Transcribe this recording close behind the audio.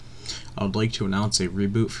I would like to announce a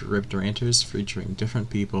reboot for Ripped Ranters featuring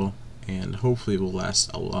different people, and hopefully it will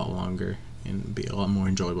last a lot longer and be a lot more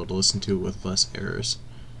enjoyable to listen to with less errors.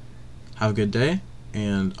 Have a good day,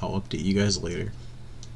 and I'll update you guys later.